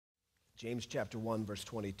James chapter 1, verse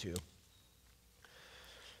 22.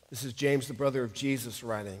 This is James, the brother of Jesus,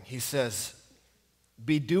 writing. He says,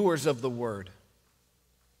 "Be doers of the word,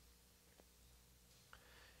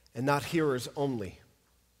 and not hearers only,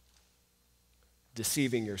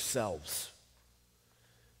 deceiving yourselves."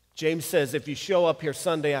 James says if you show up here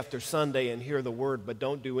Sunday after Sunday and hear the word but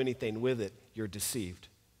don't do anything with it, you're deceived.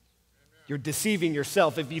 Amen. You're deceiving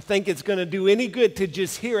yourself if you think it's going to do any good to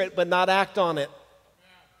just hear it but not act on it.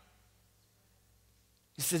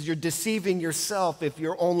 He says you're deceiving yourself if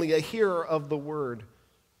you're only a hearer of the word.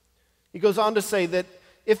 He goes on to say that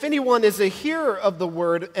if anyone is a hearer of the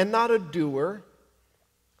word and not a doer,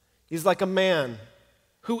 he's like a man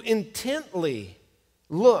who intently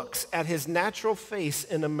looks at his natural face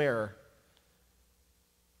in a mirror.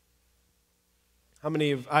 How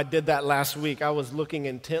many of I did that last week? I was looking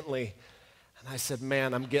intently and I said,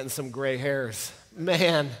 man, I'm getting some gray hairs.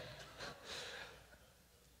 Man,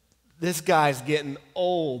 this guy's getting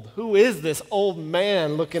old. Who is this old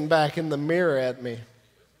man looking back in the mirror at me?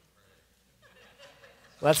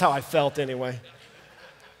 That's how I felt anyway.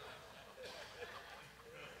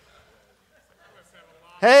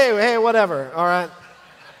 Hey, whatever, all right?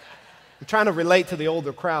 I'm trying to relate to the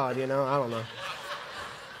older crowd, I don't know.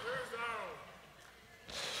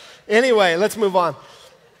 Anyway, let's move on.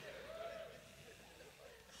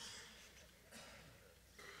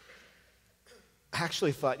 I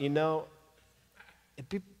actually thought, it'd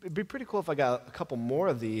be pretty cool if I got a couple more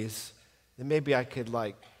of these, then maybe I could,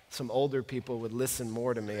 some older people would listen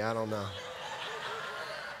more to me. I don't know.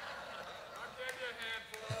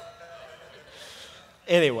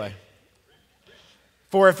 Anyway,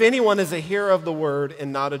 for if anyone is a hearer of the word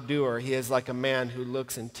and not a doer, he is like a man who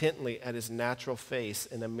looks intently at his natural face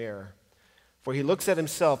in a mirror. For he looks at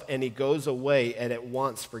himself and he goes away and at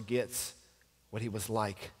once forgets what he was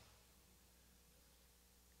like.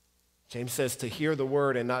 James says to hear the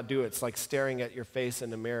word and not do it, it's like staring at your face in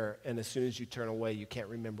the mirror, and as soon as you turn away, you can't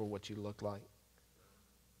remember what you look like.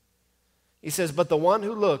 He says, but the one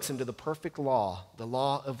who looks into the perfect law, the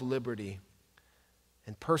law of liberty,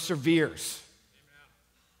 and perseveres,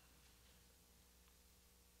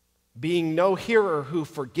 being no hearer who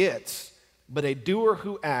forgets, but a doer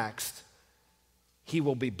who acts, he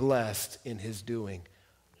will be blessed in his doing.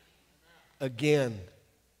 Again,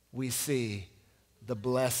 we see the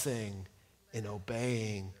blessing in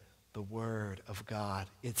obeying the word of God.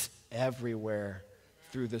 It's everywhere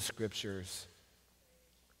through the scriptures.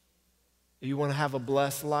 You want to have a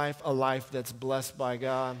blessed life, a life that's blessed by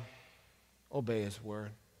God? Obey his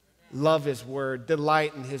word. Love his word.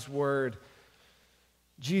 Delight in his word.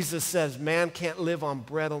 Jesus says man can't live on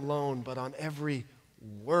bread alone, but on every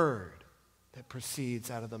word that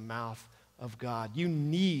proceeds out of the mouth of God. You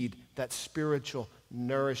need that spiritual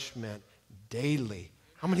nourishment daily.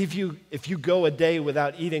 How many of you, if you go a day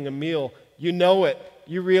without eating a meal, you know it,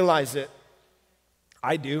 you realize it?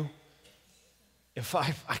 I do. If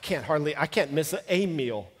I can't miss a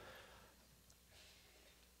meal.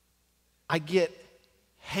 I get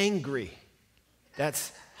hangry.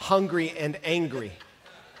 That's hungry and angry.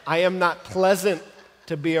 I am not pleasant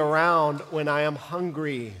to be around when I am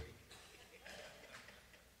hungry.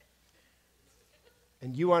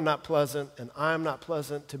 And you are not pleasant, and I am not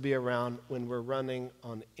pleasant to be around when we're running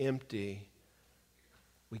on empty.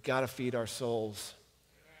 We got to feed our souls.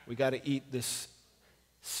 We got to eat this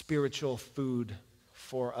spiritual food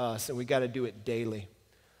for us, and we got to do it daily.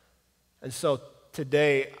 And so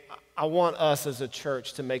today, I want us as a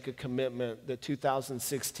church to make a commitment that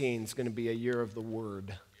 2016 is going to be a year of the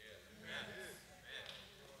Word.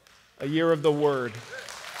 A year of the Word.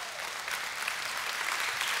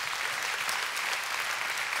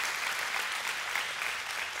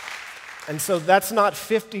 And so that's not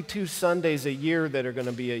 52 Sundays a year that are going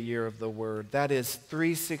to be a year of the Word. That is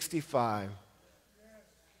 365.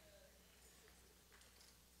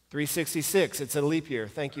 366. It's a leap year.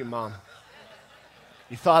 Thank you, Mom.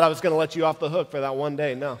 You thought I was going to let you off the hook for that one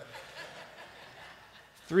day. No.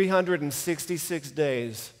 366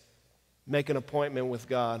 days. Make an appointment with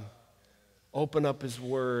God. Open up his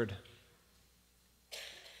word.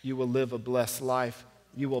 You will live a blessed life.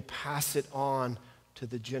 You will pass it on to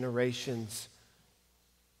the generations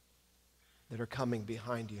that are coming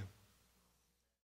behind you.